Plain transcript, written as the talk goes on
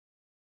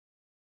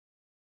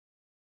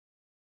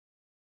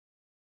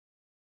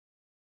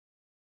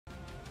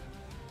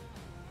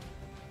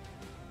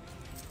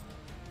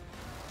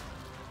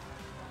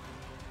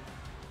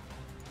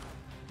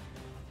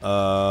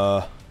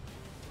How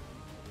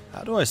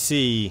do I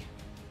see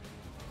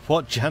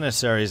what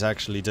Janissaries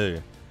actually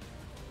do?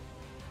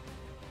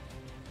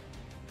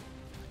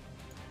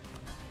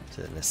 Is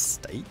it an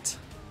estate?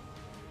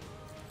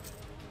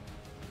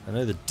 I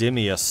know the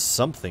Dhimmi has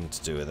something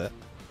to do with it.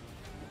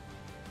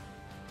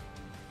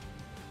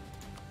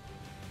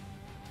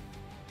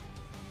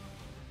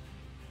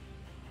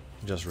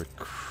 Just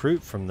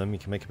recruit from them, you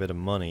can make a bit of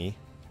money.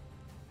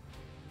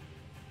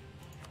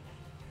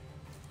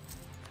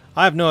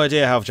 I have no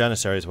idea how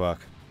Janissaries work.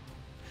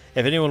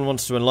 If anyone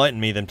wants to enlighten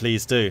me, then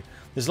please do.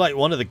 It's like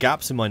one of the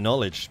gaps in my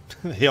knowledge.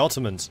 The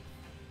Ottomans.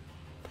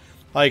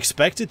 I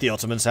expected the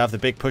Ottomans to have the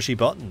big pushy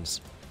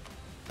buttons,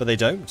 but they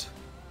don't.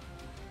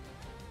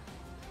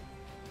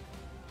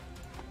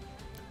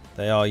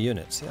 They are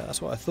units. Yeah,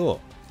 that's what I thought.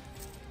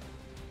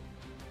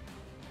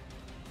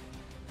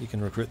 You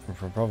can recruit them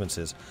from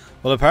provinces.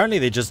 Well, apparently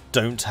they just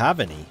don't have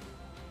any.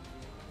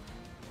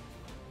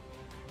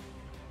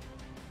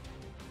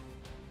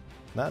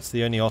 That's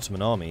the only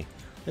Ottoman army.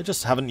 They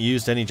just haven't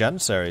used any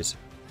Janissaries.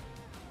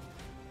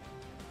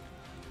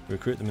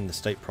 Recruit them in the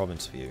state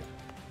province view.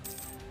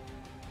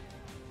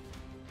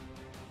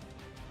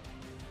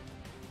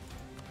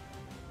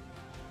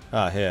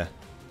 Ah, here.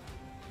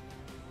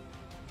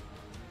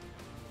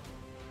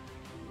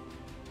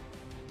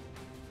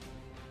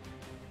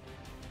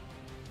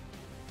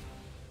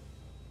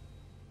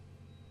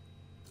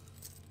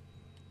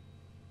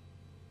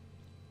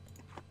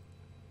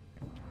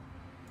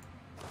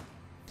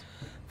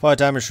 Fire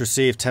damage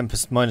received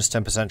minus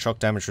 10%, shock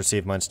damage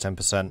received minus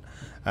 10%,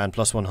 and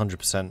plus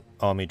 100%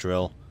 army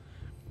drill.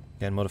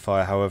 Again,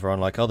 modifier, however,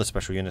 unlike other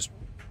special units,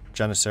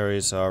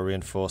 Janissaries are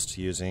reinforced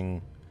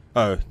using...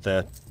 Oh,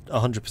 they're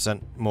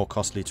 100% more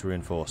costly to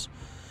reinforce.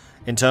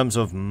 In terms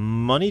of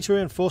money to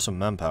reinforce or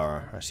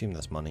manpower? I assume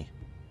that's money.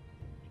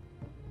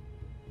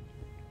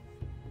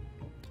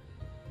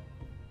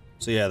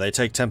 So yeah, they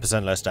take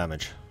 10% less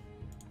damage.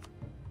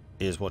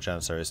 Is what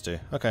Janissaries do.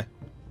 Okay.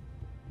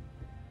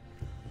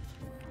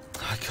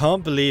 I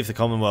can't believe the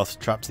Commonwealth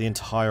trapped the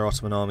entire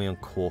Ottoman army on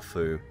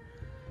Corfu.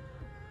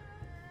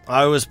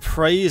 I was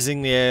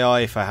praising the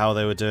AI for how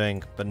they were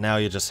doing, but now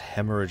you're just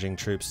hemorrhaging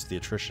troops to the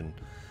attrition.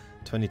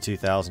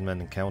 22,000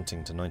 men and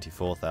counting to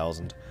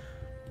 94,000.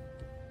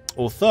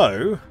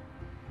 Although,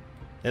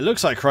 it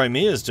looks like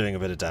Crimea's doing a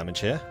bit of damage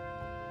here.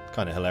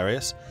 Kind of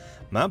hilarious.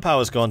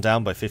 Manpower's gone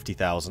down by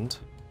 50,000.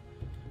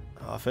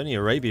 Oh, if only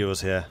Arabia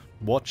was here,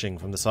 watching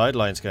from the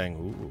sidelines going,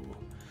 ooh.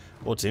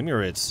 Or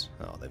Timurids.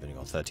 Oh, they've only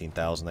got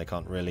 13,000. They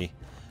can't really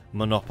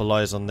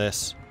monopolize on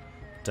this.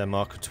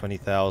 Denmark with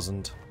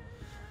 20,000.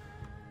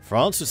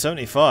 France with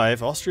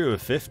 75. Austria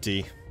with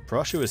 50.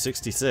 Prussia with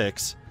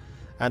 66.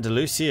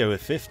 Andalusia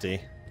with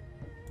 50.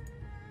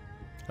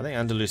 I think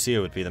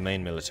Andalusia would be the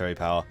main military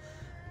power.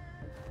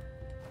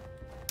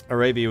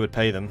 Arabia would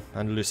pay them.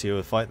 Andalusia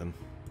would fight them.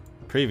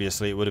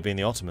 Previously it would have been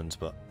the Ottomans,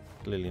 but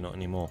clearly not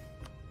anymore.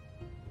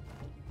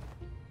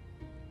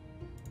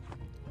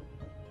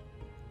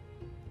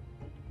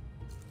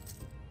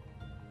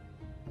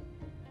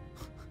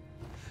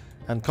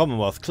 And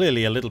Commonwealth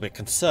clearly a little bit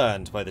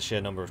concerned by the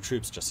sheer number of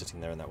troops just sitting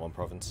there in that one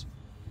province.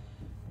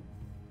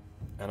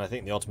 And I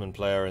think the Ottoman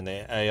player in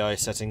the AI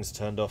settings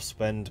turned off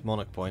spend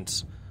monarch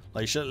points.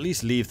 Like, you should at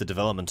least leave the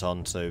development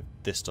on so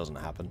this doesn't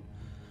happen.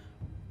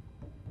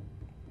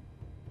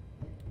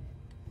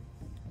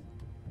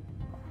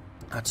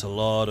 That's a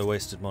lot of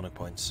wasted monarch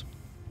points.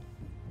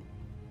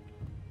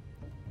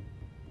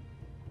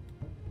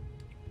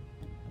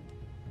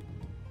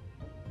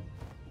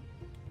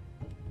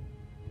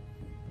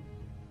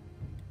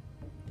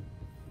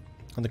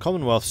 And the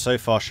Commonwealth so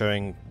far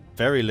showing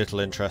very little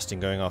interest in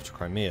going after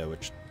Crimea,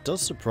 which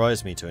does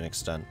surprise me to an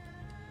extent.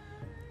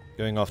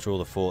 Going after all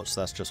the forts,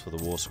 that's just for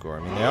the war score.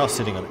 I mean, they are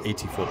sitting on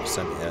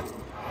 84% here.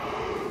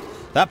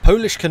 That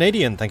Polish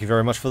Canadian, thank you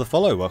very much for the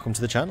follow. Welcome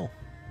to the channel.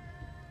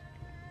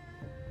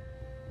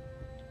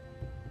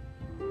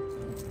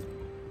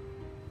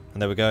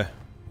 And there we go.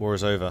 War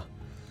is over.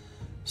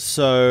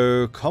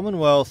 So,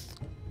 Commonwealth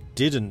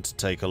didn't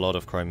take a lot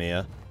of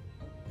Crimea,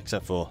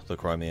 except for the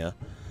Crimea.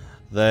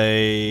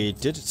 They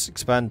did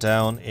expand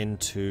down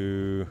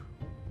into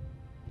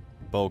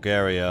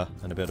Bulgaria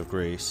and a bit of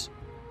Greece.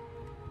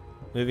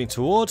 Moving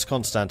towards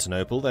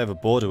Constantinople, they have a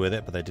border with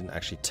it, but they didn't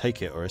actually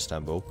take it, or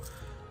Istanbul.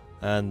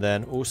 And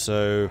then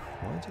also...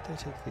 Why did they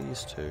take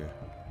these two?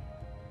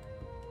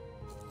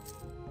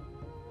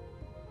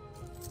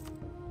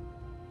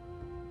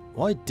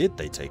 Why did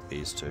they take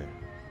these two?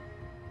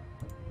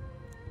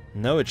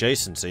 No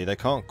adjacency, they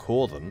can't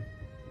core them.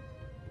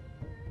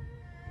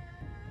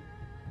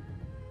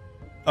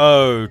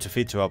 Oh, to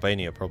feed to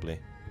Albania, probably.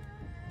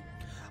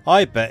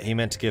 I bet he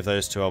meant to give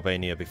those to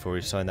Albania before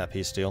he signed that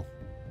peace deal.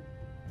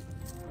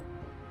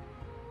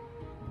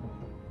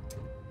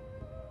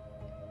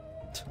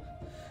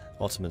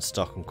 Ottoman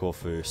stuck on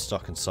Corfu,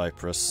 stuck in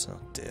Cyprus. Oh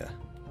dear.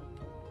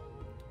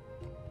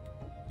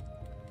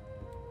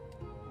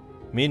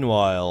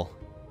 Meanwhile,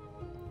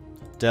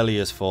 Delhi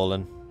has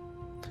fallen.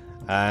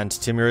 And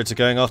Timurids are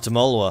going after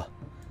Malwa.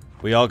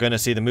 We are going to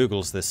see the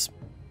Mughals this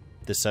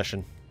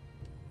session.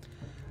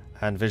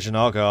 And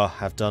Vijayanagara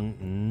have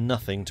done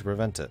nothing to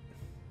prevent it.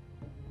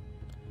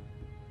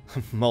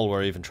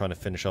 Malwa even trying to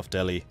finish off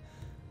Delhi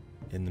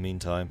in the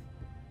meantime.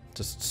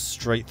 Just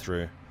straight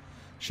through.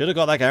 Should have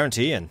got that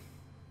guarantee in.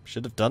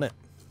 Should have done it.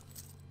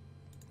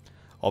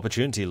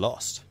 Opportunity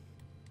lost.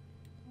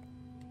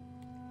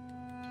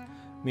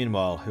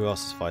 Meanwhile, who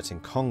else is fighting?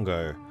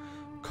 Congo.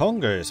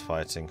 Congo is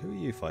fighting. Who are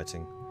you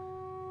fighting?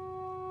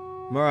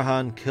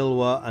 Murahan,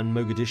 Kilwa, and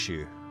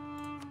Mogadishu.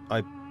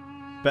 I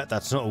bet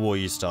that's not a war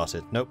you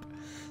started. Nope.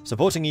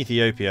 Supporting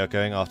Ethiopia,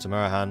 going after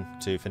Murahan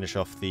to finish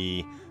off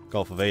the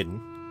Gulf of Aden.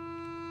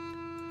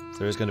 So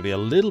there is going to be a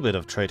little bit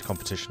of trade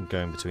competition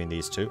going between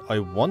these two. I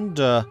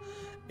wonder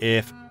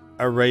if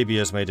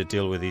Arabia's made a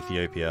deal with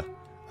Ethiopia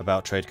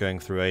about trade going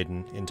through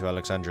Aden into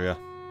Alexandria.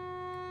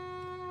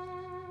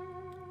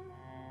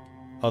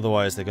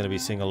 Otherwise, they're going to be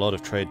seeing a lot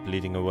of trade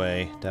bleeding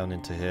away down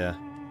into here.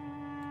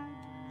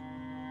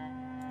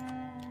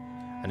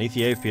 And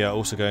Ethiopia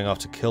also going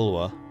after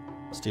Kilwa,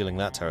 stealing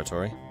that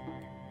territory.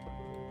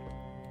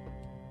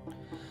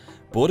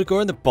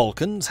 Bordigor in the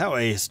Balkans? How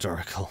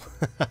ahistorical.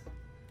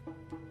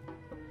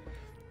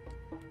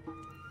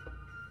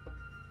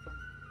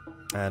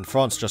 And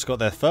France just got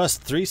their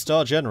first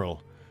 3-star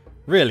general.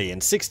 Really, in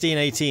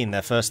 1618,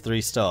 their first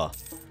 3-star.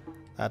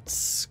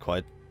 That's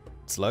quite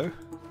slow.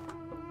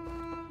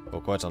 Or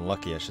quite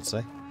unlucky, I should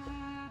say.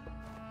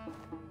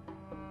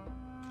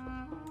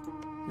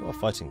 You are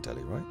fighting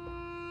Delhi, right?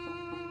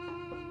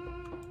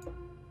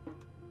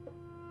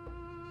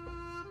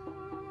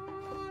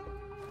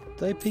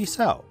 They peace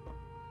out.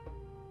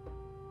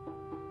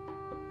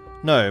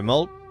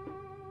 No,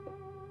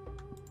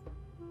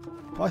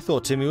 I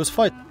thought Timmy was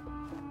fighting.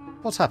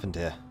 What's happened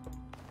here?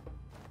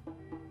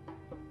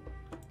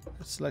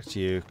 Let's select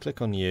you.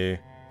 Click on you.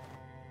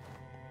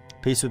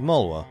 Peace with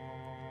Malwa.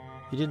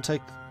 You didn't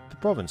take the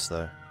province,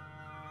 though.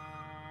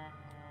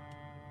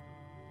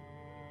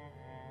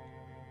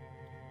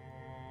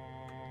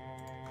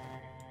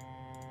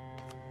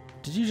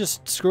 Did you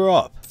just screw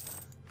up?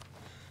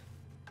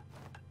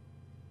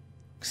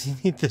 Because you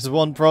need this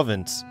one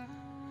province.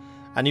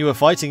 And you were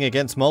fighting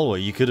against Malwa.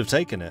 You could have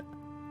taken it.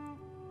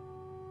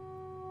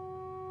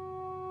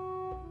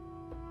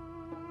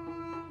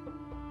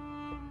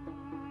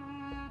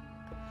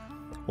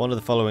 One of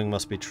the following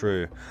must be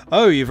true.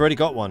 Oh, you've already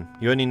got one.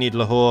 You only need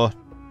Lahore,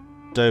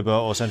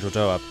 Doba, or Central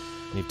Doab.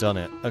 And you've done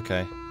it.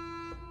 Okay.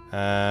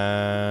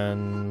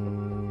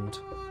 And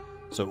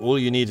so all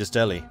you need is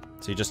Delhi.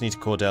 So you just need to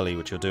core Delhi,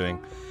 which you're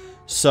doing.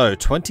 So,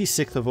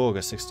 26th of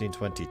August,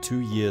 1620.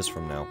 2 years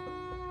from now.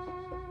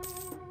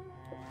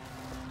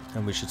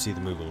 And we should see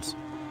the Mughals.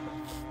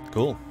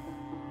 Cool.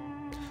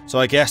 So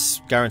I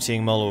guess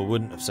guaranteeing Malwa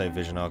wouldn't have saved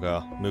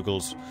Vijayanagara.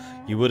 Mughals,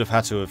 you would have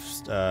had to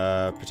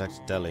have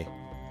protected Delhi.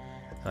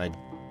 I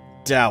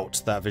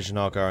doubt that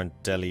Vijayanagara and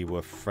Delhi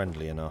were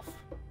friendly enough.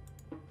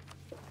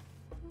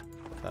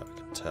 That we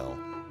can tell.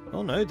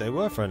 Oh no, they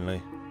were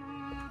friendly.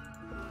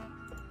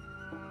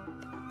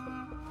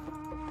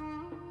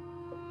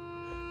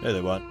 No,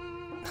 they weren't.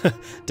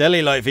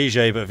 Delhi like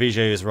Vijay, but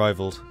Vijay is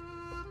rivaled.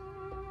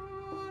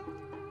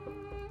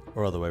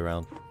 Or other way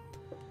around.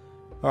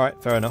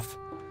 Alright, fair enough.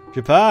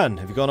 Japan!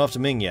 Have you gone after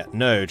Ming yet?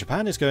 No,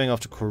 Japan is going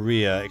after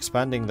Korea,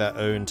 expanding their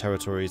own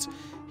territories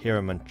here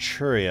in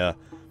Manchuria.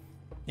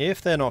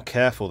 If they're not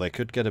careful, they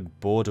could get a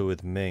border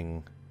with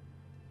Ming,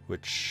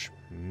 which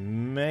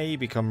may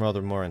become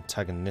rather more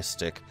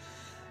antagonistic.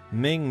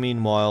 Ming,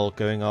 meanwhile,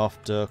 going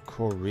after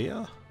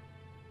Korea?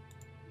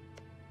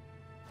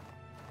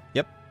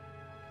 Yep.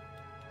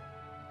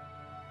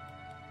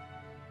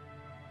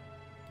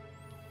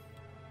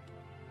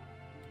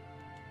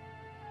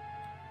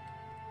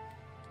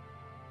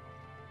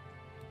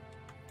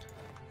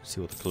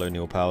 See what the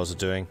colonial powers are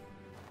doing.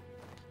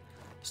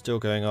 Still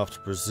going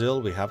after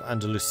Brazil. We have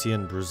Andalusia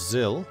and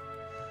Brazil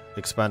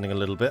expanding a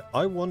little bit.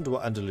 I wonder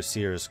what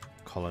Andalusia is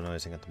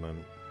colonizing at the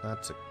moment.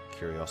 That's a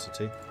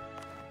curiosity.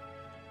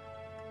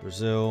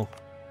 Brazil.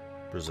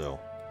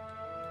 Brazil.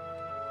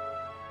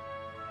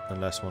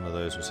 Unless one of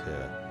those was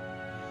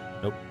here.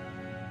 Nope.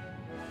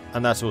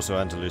 And that's also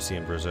Andalusia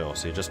and Brazil.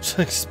 So you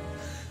just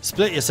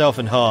split yourself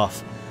in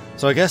half.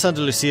 So I guess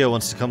Andalusia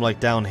wants to come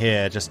like down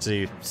here just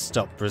to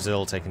stop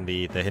Brazil taking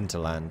the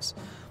hinterlands.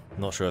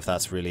 I'm not sure if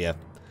that's really a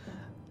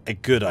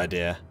good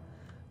idea.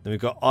 Then we've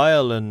got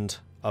Ireland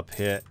up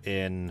here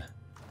in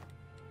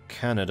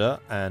Canada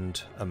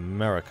and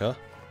America.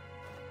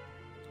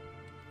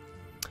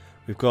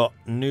 We've got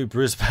New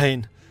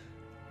Brisbane,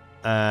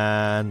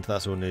 and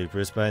that's all New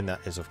Brisbane. That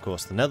is, of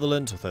course, the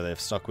Netherlands, although they've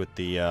stuck with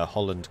the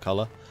Holland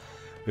colour.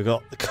 We've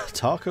got the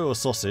taco or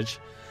sausage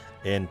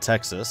in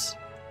Texas,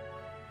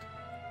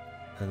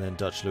 and then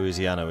Dutch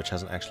Louisiana, which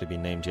hasn't actually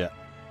been named yet.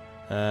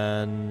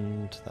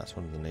 And that's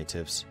one of the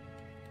natives.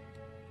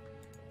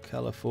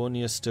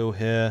 California is still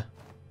here.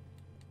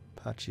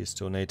 Apache is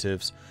still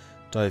natives.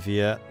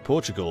 Divia,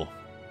 Portugal,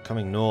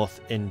 coming north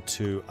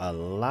into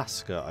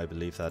Alaska, I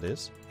believe that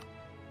is.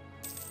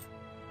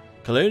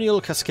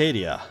 Colonial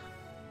Cascadia.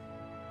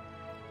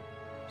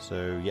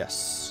 So,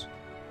 yes.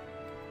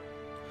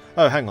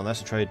 Oh, hang on,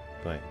 that's a trade...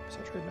 Wait, is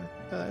that a trade now?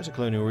 Oh, that is a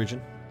colonial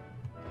region.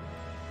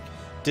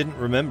 Didn't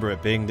remember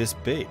it being this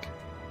big.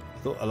 I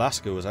thought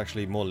Alaska was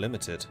actually more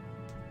limited.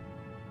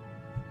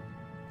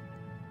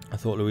 I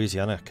thought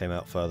Louisiana came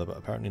out further, but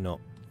apparently not.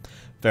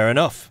 Fair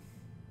enough.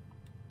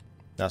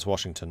 That's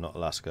Washington, not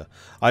Alaska.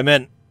 I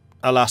meant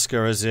Alaska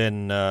as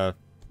in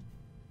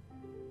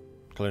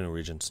colonial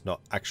regions,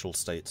 not actual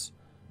states.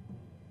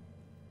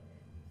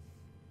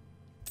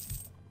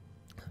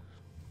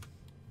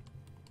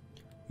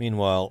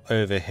 Meanwhile,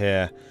 over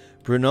here,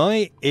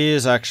 Brunei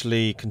is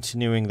actually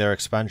continuing their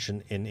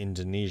expansion in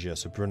Indonesia.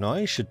 So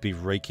Brunei should be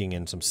raking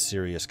in some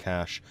serious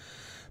cash.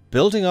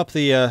 Building up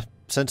the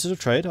centers of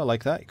trade, I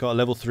like that. You've got a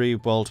level 3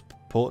 world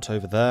port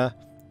over there.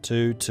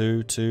 2,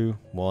 2, 2,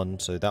 1.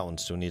 So that one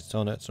still needs...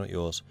 Oh no, it's not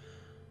yours.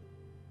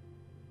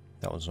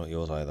 That one's not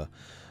yours either.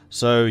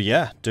 So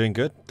yeah, doing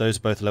good. Those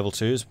are both level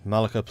 2s.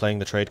 Malacca playing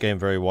the trade game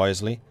very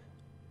wisely.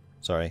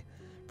 Sorry.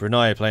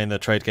 Brunei playing the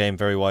trade game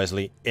very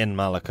wisely in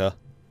Malacca.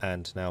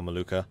 And now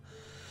Maluka.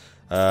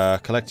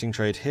 Collecting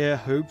trade here.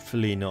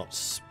 Hopefully not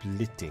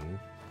splitting.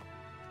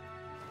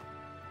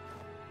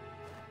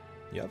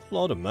 You have a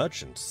lot of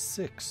merchants.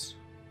 6.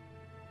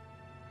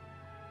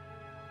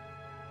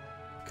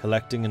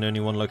 Collecting in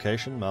only one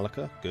location.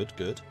 Malacca. Good,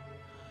 good.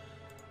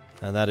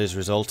 And that is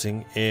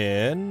resulting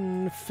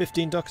in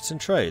 15 ducats in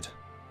trade.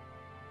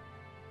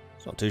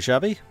 It's not too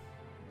shabby.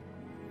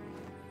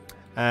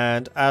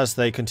 And as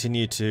they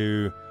continue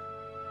to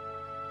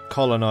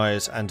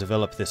colonize and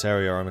develop this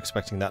area, I'm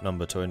expecting that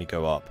number to only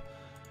go up.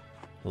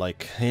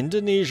 Like,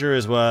 Indonesia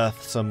is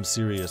worth some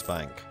serious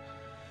bank.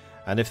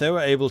 And if they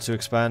were able to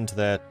expand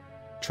their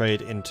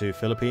trade into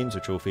Philippines,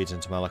 which all feeds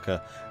into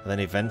Malacca, and then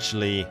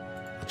eventually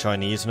the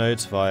Chinese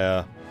nodes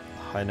via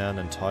Hainan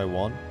and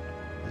Taiwan.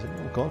 Is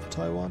anyone gone for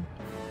Taiwan?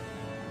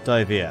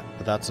 Dai Viet,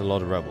 but that's a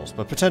lot of rebels.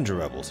 But potential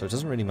rebels, so it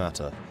doesn't really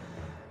matter.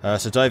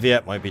 So Dai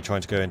Viet might be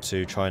trying to go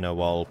into China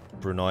while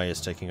Brunei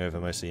is taking over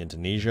mostly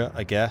Indonesia,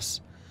 I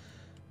guess.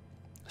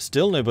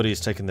 Still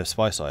nobody's taken the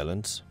Spice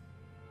Islands.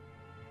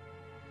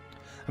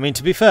 I mean,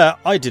 to be fair,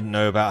 I didn't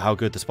know about how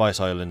good the Spice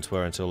Islands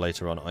were until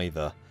later on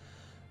either.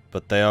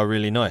 But they are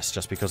really nice,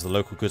 just because the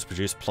local goods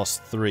produced plus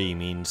 3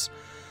 means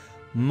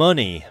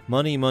money.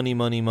 Money, money,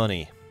 money,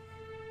 money.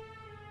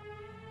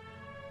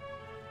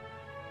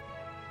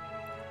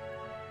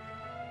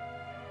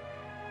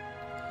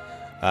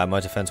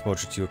 My defense,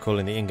 Mordred, you were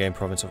calling the in-game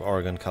province of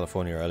Oregon,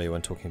 California earlier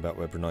when talking about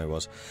where Brunei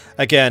was.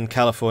 Again,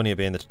 California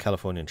being the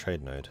Californian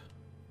trade node.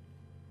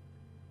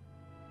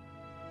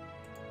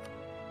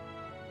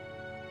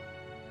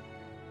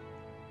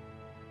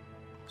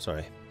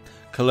 Sorry.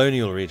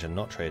 Colonial region,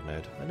 not trade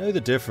node. I know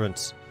the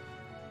difference.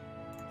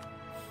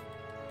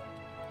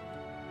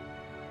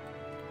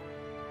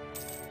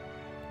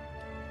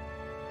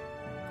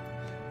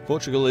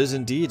 Portugal is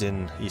indeed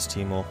in East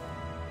Timor.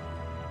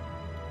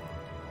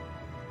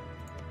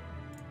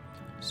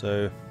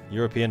 So,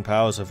 European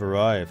powers have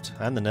arrived,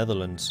 and the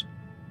Netherlands.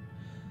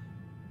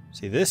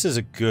 See, this is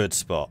a good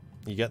spot.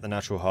 You get the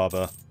natural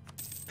harbour,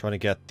 trying to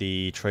get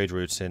the trade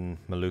routes in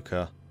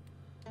Maluka.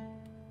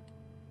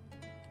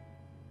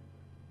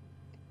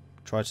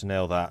 Try to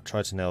nail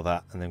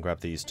that, and then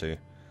grab these two.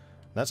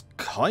 That's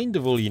kind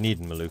of all you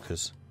need in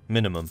Malukas.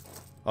 Minimum.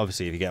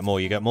 Obviously, if you get more,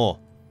 you get more.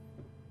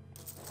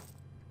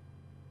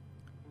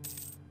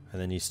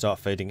 And then you start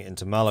fading it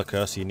into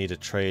Malacca, so you need a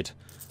trade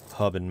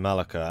hub in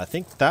Malacca. I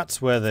think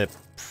that's where the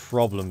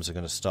problems are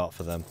going to start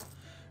for them.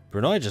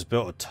 Brunei just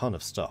built a ton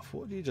of stuff.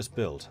 What did you just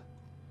build?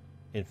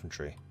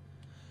 Infantry.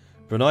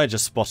 Brunei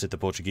just spotted the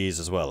Portuguese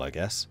as well, I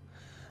guess.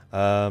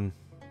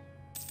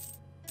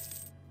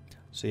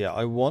 So yeah,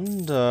 I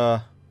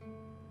wonder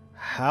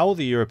how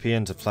the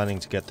Europeans are planning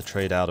to get the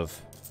trade out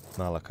of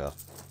Malacca.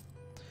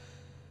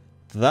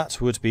 That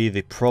would be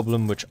the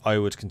problem which I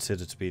would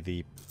consider to be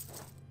the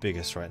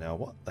biggest right now.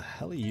 What the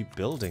hell are you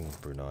building,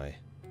 Brunei?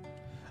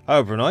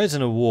 Oh, Brunei's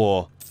in a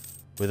war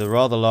with a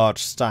rather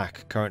large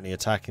stack currently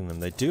attacking them.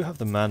 They do have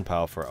the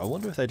manpower for it. I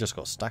wonder if they just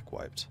got stack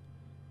wiped.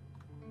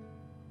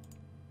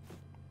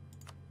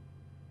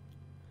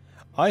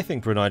 I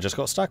think Brunei just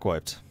got stack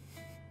wiped.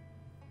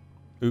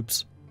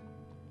 Oops.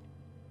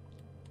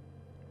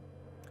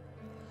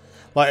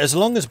 Like, as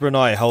long as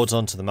Brunei holds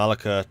on to the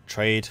Malacca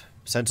trade,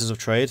 centers of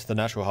trade, the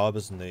natural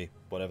harbours and the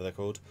whatever they're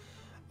called,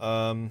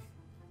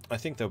 I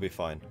think they'll be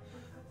fine.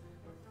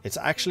 It's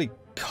actually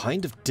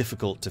kind of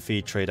difficult to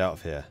feed trade out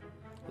of here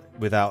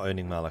without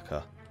owning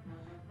Malacca.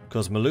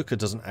 Because Maluka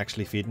doesn't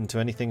actually feed into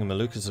anything, and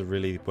Malukas are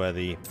really where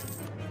the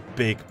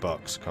big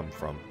bucks come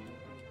from.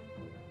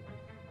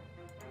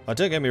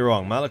 Don't get me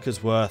wrong,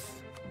 Malacca's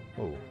worth...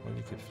 Oh, why do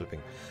you keep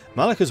flipping?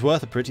 Malacca's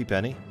worth a pretty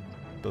penny,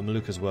 but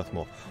Maluka's worth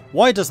more.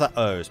 Why does that?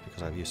 Oh, it's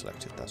because I've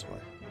U-selected, that's why.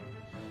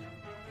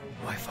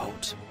 My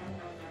fault.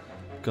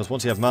 Because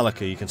once you have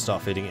Malacca, you can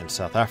start feeding it into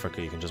South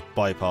Africa. You can just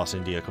bypass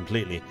India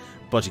completely.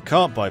 But you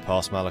can't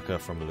bypass Malacca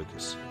from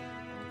Malukas.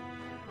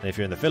 And if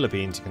you're in the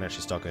Philippines, you can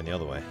actually start going the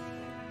other way.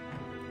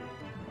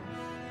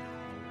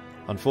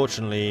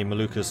 Unfortunately,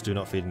 Malukas do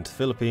not feed into the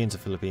Philippines. The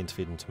Philippines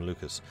feed into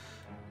Malukas.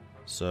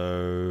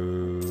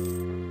 So...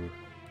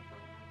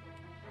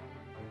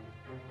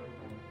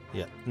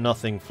 Yeah,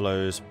 nothing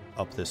flows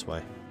up this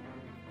way.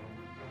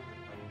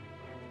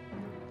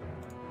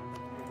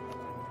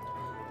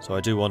 So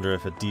I do wonder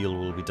if a deal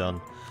will be done.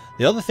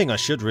 The other thing I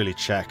should really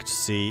check to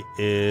see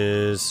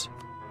is...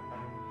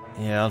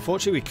 Yeah,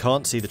 unfortunately we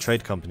can't see the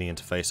trade company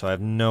interface, so I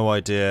have no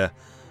idea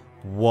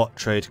what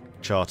trade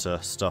charter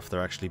stuff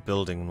they're actually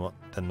building and what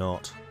they're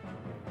not.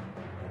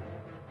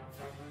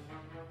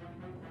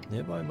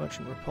 Nearby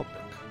Merchant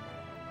Republic.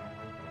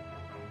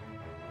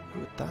 Who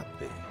would that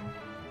be?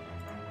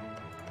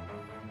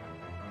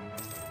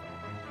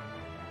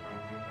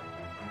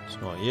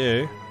 It's not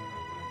you.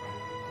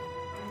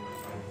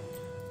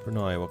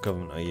 Brunei, what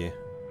government are you?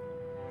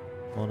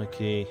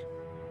 Monarchy.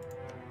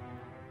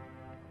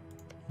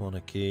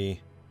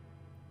 Monarchy.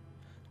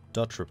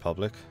 Dutch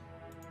Republic.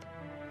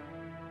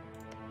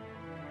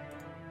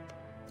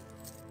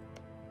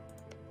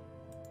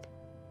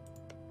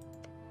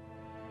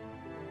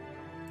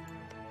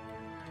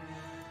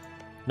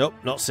 Nope,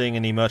 not seeing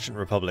any merchant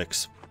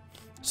republics.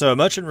 So a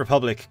merchant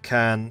republic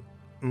can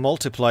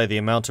multiply the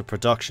amount of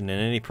production in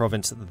any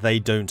province that they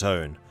don't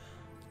own,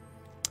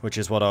 which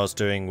is what I was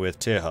doing with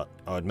Tirhut.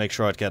 I would make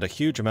sure I'd get a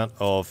huge amount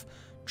of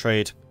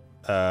trade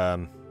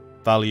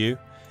value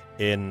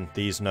in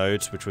these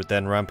nodes, which would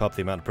then ramp up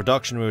the amount of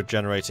production we were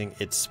generating.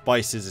 Its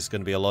spices is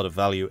going to be a lot of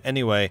value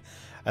anyway,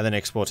 and then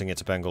exporting it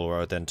to Bengal, where I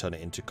would then turn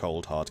it into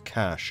cold hard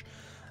cash.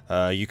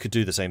 You could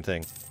do the same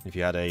thing if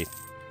you had a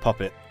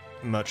puppet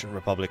merchant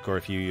republic, or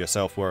if you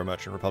yourself were a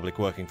merchant republic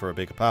working for a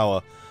bigger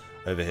power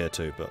over here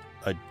too, but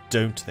I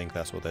don't think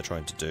that's what they're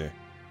trying to do.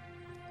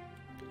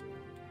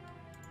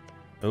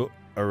 Oh,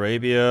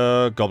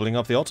 Arabia gobbling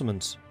up the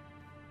Ottomans.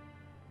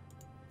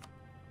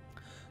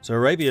 So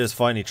Arabia has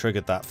finally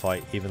triggered that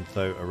fight, even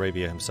though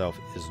Arabia himself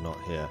is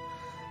not here.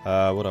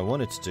 What I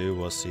wanted to do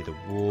was see the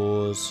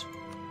wars,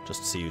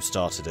 just to see who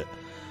started it.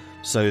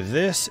 So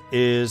this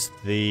is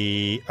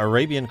the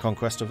Arabian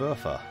conquest of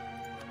Urfa.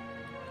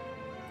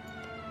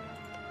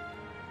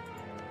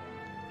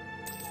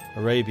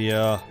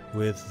 Arabia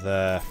with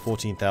their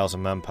 14,000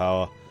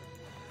 manpower.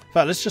 In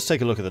fact, let's just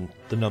take a look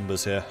at the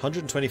numbers here.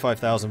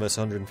 125,000 versus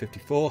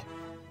 154.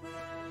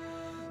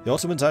 The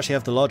Ottomans actually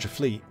have the larger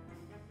fleet.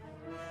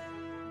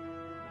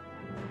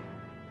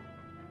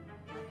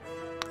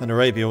 And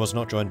Arabia was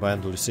not joined by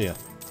Andalusia.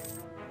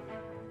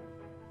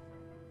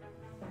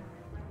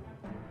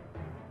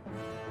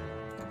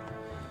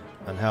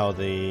 And how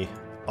the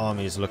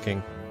army is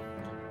looking.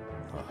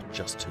 Oh,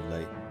 just too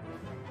late.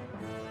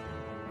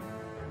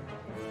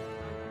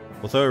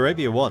 Although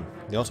Arabia won,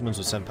 the Ottomans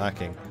were sent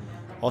packing.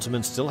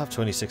 Ottomans still have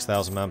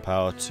 26,000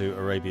 manpower to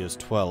Arabia's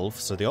 12,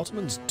 so the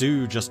Ottomans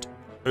do just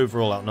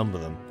overall outnumber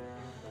them.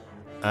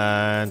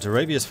 And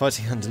Arabia's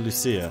fighting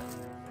Andalusia.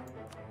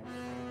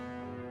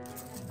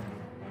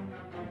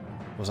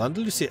 Was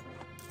Andalusia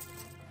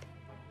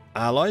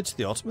allied to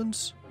the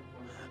Ottomans?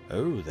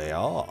 Oh, they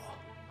are.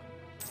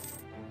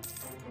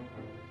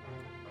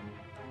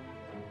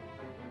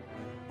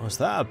 Was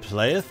that a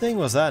player thing?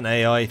 Was that an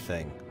AI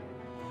thing?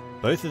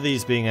 Both of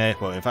these being AI,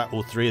 well, in fact,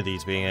 all three of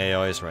these being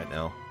AIs right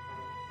now.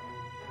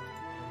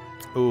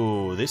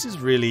 Ooh, this is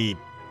really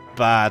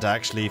bad,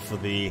 actually, for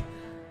the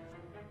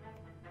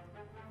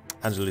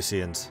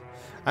Andalusians.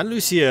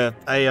 Andalusia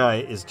AI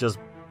is just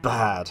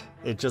bad.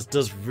 It just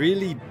does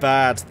really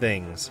bad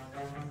things.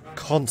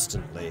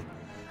 Constantly.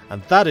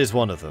 And that is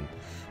one of them.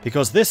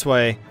 Because this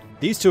way,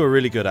 these two are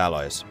really good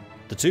allies.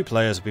 The two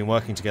players have been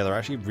working together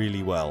actually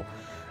really well.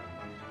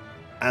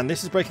 And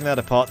this is breaking that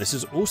apart. This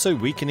is also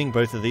weakening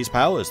both of these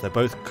powers. They're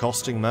both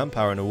costing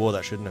manpower in a war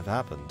that shouldn't have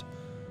happened.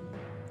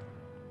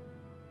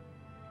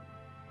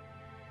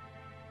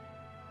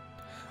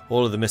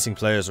 All of the missing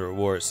players are at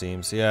war, it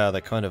seems. Yeah,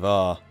 they kind of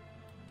are.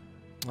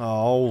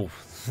 Oh,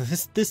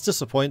 this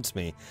disappoints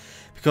me.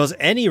 Because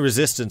any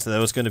resistance that there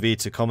was going to be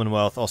to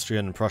Commonwealth,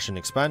 Austrian and Prussian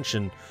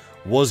expansion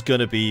was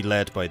going to be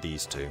led by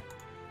these two.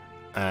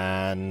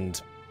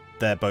 And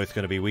they're both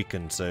going to be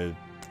weakened, so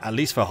at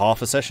least for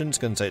half a session it's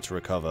going to take to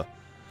recover.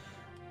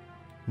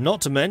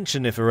 Not to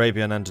mention if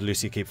Arabia and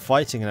Andalusia keep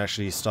fighting and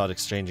actually start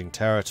exchanging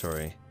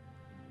territory.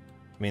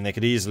 I mean, they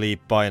could easily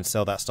buy and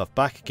sell that stuff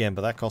back again,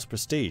 but that costs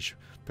prestige.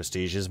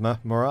 Prestige is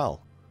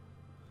morale.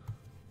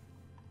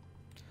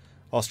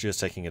 Austria's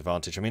taking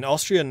advantage. I mean,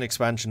 Austrian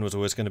expansion was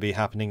always going to be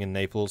happening in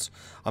Naples.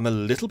 I'm a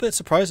little bit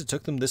surprised it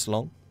took them this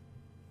long.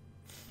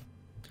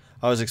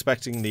 I was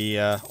expecting the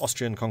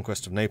Austrian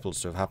conquest of Naples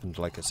to have happened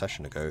like a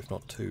session ago, if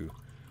not two.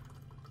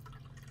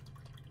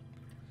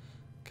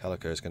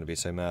 Calico is going to be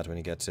so mad when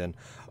he gets in.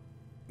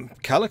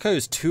 Calico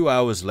is 2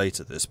 hours late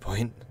at this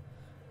point.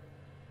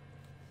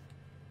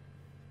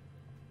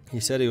 He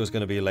said he was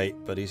going to be late,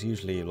 but he's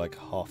usually like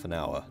half an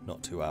hour,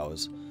 not 2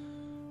 hours.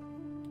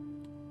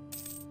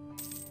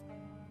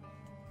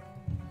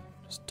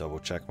 Just double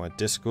check my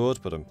Discord,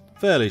 but I'm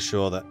fairly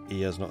sure that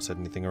he has not said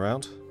anything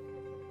about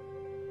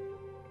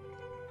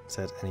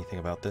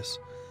this.